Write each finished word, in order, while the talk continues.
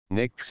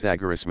Nick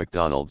Sagaris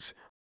McDonald's,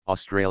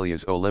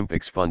 Australia's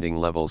Olympics funding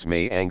levels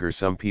may anger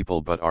some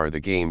people, but are the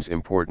Games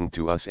important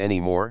to us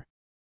anymore?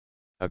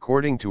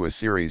 According to a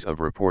series of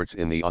reports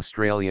in the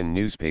Australian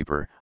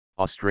newspaper,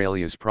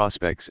 Australia's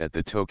prospects at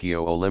the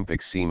Tokyo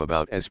Olympics seem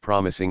about as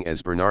promising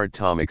as Bernard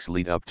Tomic's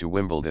lead up to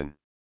Wimbledon.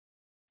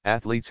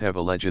 Athletes have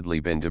allegedly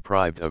been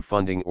deprived of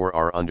funding or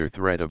are under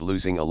threat of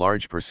losing a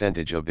large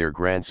percentage of their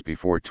grants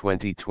before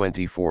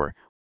 2024,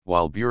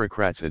 while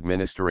bureaucrats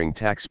administering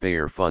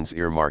taxpayer funds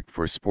earmarked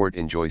for sport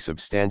enjoy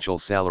substantial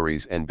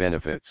salaries and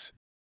benefits.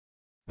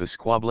 The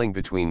squabbling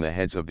between the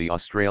heads of the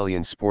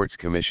Australian Sports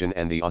Commission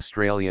and the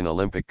Australian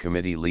Olympic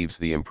Committee leaves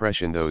the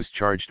impression those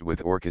charged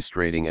with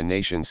orchestrating a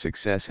nation's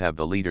success have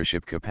the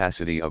leadership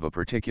capacity of a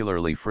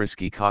particularly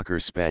frisky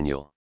Cocker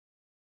Spaniel.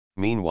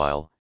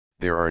 Meanwhile,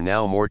 there are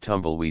now more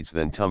tumbleweeds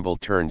than tumble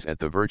turns at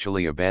the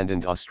virtually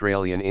abandoned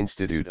Australian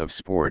Institute of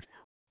Sport,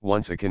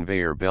 once a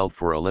conveyor belt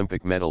for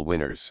Olympic medal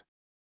winners.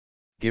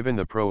 Given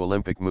the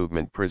pro-Olympic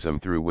movement prism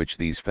through which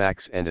these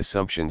facts and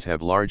assumptions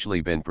have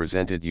largely been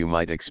presented, you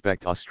might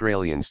expect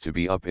Australians to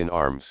be up in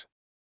arms.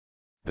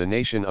 The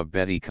nation of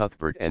Betty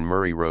Cuthbert and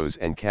Murray Rose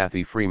and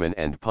Cathy Freeman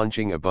and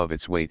punching above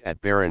its weight at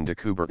Baron de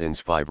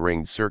Coubertin's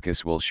five-ringed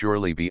circus will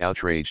surely be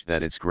outraged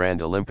that its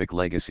grand Olympic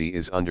legacy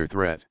is under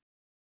threat.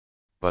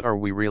 But are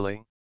we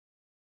really?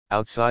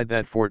 Outside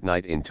that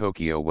fortnight in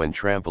Tokyo when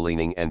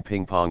trampolining and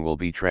ping-pong will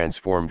be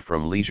transformed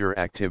from leisure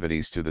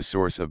activities to the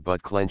source of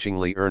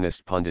butt-clenchingly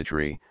earnest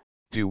punditry,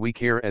 do we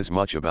care as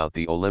much about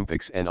the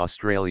Olympics and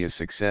Australia's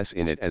success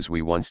in it as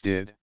we once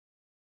did?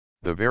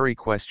 The very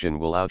question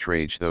will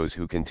outrage those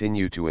who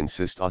continue to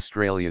insist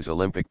Australia's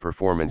Olympic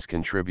performance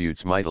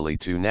contributes mightily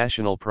to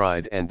national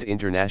pride and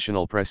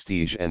international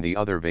prestige and the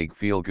other vague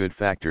feel-good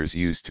factors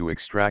used to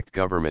extract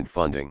government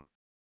funding.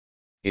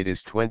 It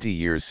is 20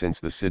 years since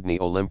the Sydney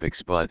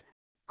Olympics, but,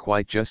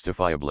 quite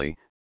justifiably,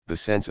 the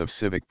sense of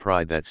civic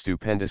pride that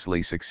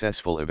stupendously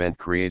successful event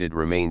created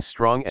remains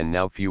strong and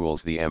now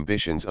fuels the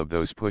ambitions of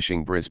those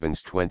pushing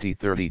Brisbane's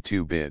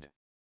 2032 bid.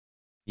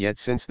 Yet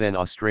since then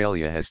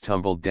Australia has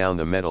tumbled down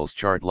the medals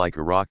chart like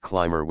a rock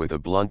climber with a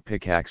blunt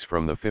pickaxe,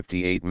 from the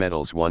 58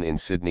 medals won in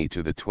Sydney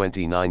to the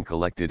 29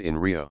 collected in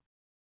Rio.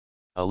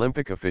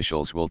 Olympic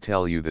officials will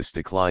tell you this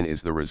decline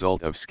is the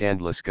result of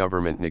scandalous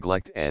government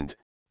neglect and,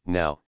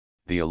 now,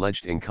 the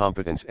alleged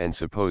incompetence and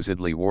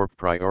supposedly warped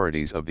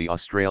priorities of the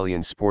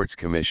Australian Sports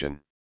Commission.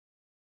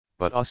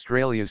 But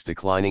Australia's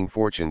declining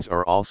fortunes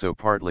are also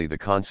partly the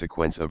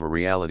consequence of a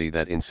reality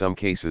that in some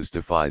cases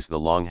defies the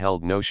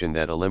long-held notion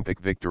that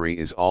Olympic victory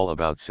is all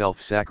about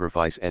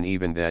self-sacrifice and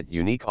even that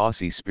unique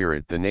Aussie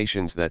spirit, the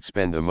nations that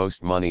spend the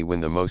most money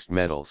win the most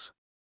medals.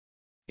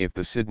 If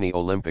the Sydney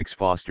Olympics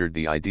fostered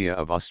the idea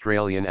of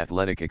Australian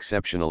athletic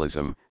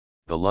exceptionalism,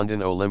 the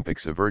London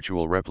Olympics, a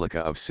virtual replica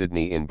of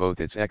Sydney in both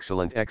its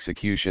excellent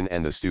execution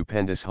and the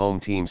stupendous home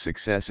team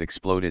success,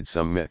 exploded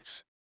some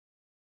myths.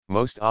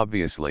 Most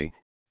obviously,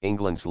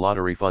 England's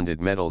lottery-funded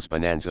medals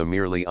bonanza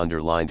merely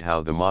underlined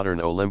how the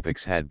modern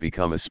Olympics had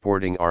become a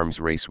sporting arms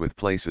race with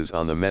places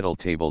on the medal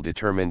table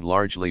determined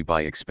largely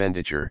by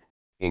expenditure,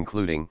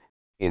 including,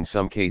 in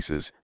some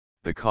cases,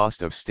 the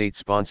cost of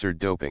state-sponsored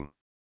doping.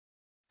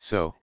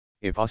 So,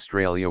 if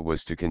Australia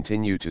was to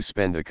continue to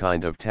spend the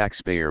kind of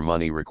taxpayer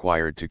money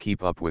required to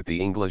keep up with the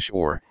English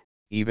or,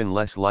 even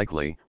less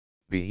likely,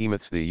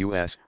 behemoths the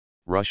US,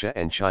 Russia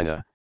and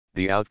China,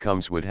 the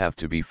outcomes would have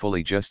to be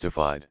fully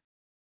justified.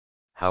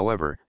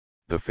 However,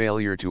 the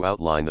failure to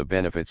outline the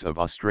benefits of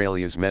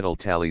Australia's medal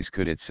tallies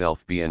could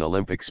itself be an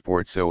Olympic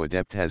sport, so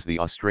adept has the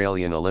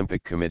Australian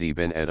Olympic Committee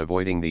been at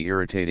avoiding the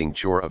irritating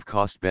chore of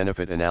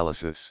cost-benefit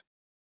analysis.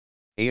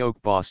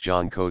 AOC boss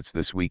John Coates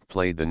this week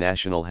played the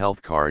national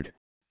health card,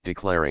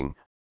 declaring,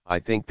 "I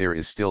think there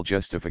is still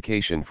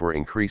justification for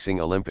increasing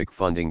Olympic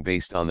funding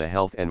based on the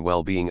health and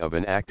well-being of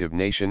an active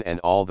nation and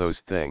all those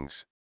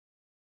things."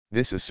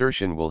 This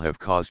assertion will have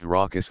caused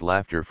raucous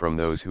laughter from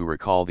those who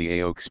recall the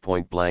AOC's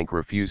point-blank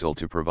refusal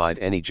to provide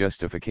any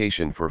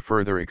justification for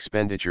further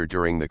expenditure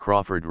during the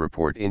Crawford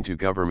report into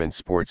government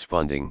sports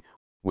funding,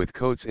 with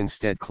Coates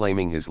instead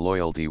claiming his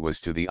loyalty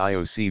was to the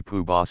IOC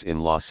POO boss in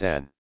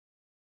Lausanne.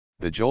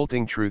 The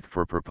jolting truth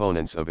for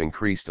proponents of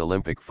increased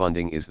Olympic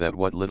funding is that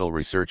what little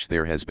research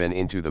there has been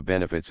into the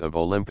benefits of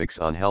Olympics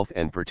on health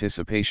and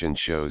participation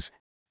shows,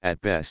 at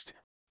best,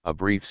 a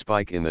brief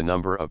spike in the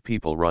number of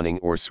people running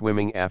or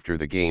swimming after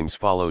the games,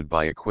 followed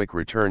by a quick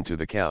return to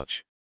the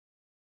couch.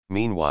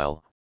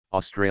 Meanwhile,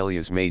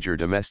 Australia's major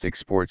domestic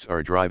sports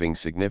are driving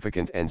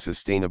significant and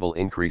sustainable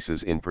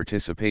increases in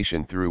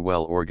participation through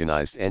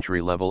well-organised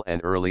entry-level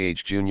and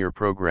early-age junior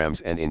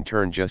programs, and in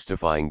turn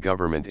justifying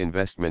government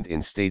investment in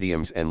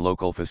stadiums and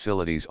local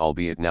facilities,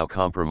 albeit now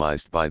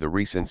compromised by the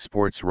recent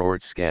sports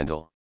rorts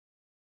scandal.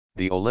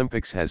 The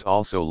Olympics has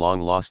also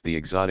long lost the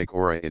exotic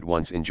aura it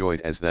once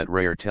enjoyed as that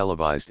rare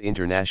televised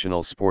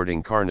international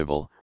sporting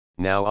carnival.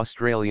 Now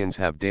Australians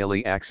have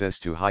daily access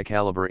to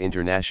high-caliber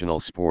international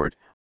sport,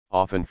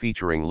 often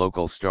featuring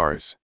local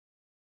stars.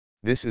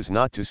 This is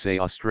not to say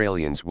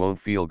Australians won't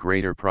feel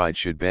greater pride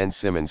should Ben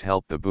Simmons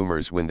help the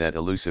Boomers win that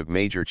elusive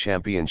major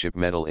championship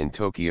medal in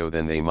Tokyo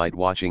than they might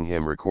watching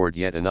him record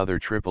yet another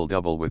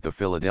triple-double with the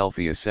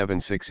Philadelphia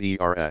 76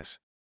 ers.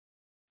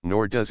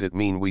 Nor does it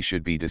mean we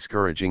should be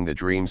discouraging the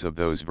dreams of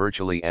those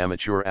virtually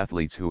amateur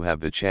athletes who have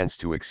the chance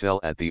to excel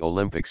at the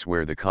Olympics,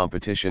 where the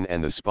competition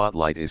and the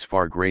spotlight is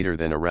far greater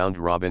than a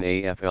round-robin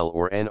AFL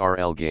or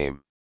NRL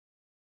game.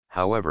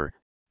 However,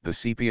 the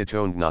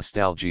sepia-toned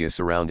nostalgia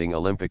surrounding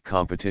Olympic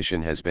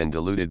competition has been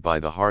diluted by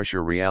the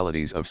harsher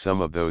realities of some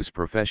of those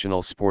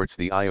professional sports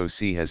the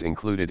IOC has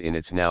included in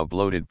its now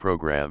bloated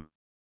program.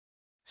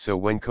 So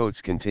when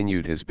Coates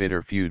continued his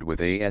bitter feud with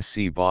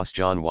ASC boss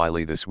John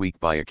Wiley this week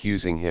by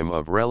accusing him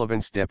of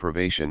relevance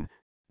deprivation,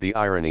 the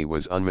irony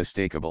was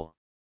unmistakable.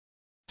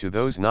 To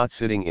those not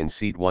sitting in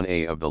seat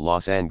 1A of the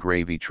Loss and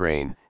Gravy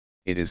train,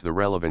 it is the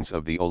relevance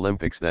of the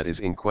Olympics that is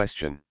in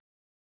question.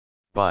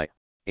 By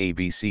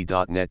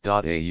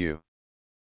abc.net.au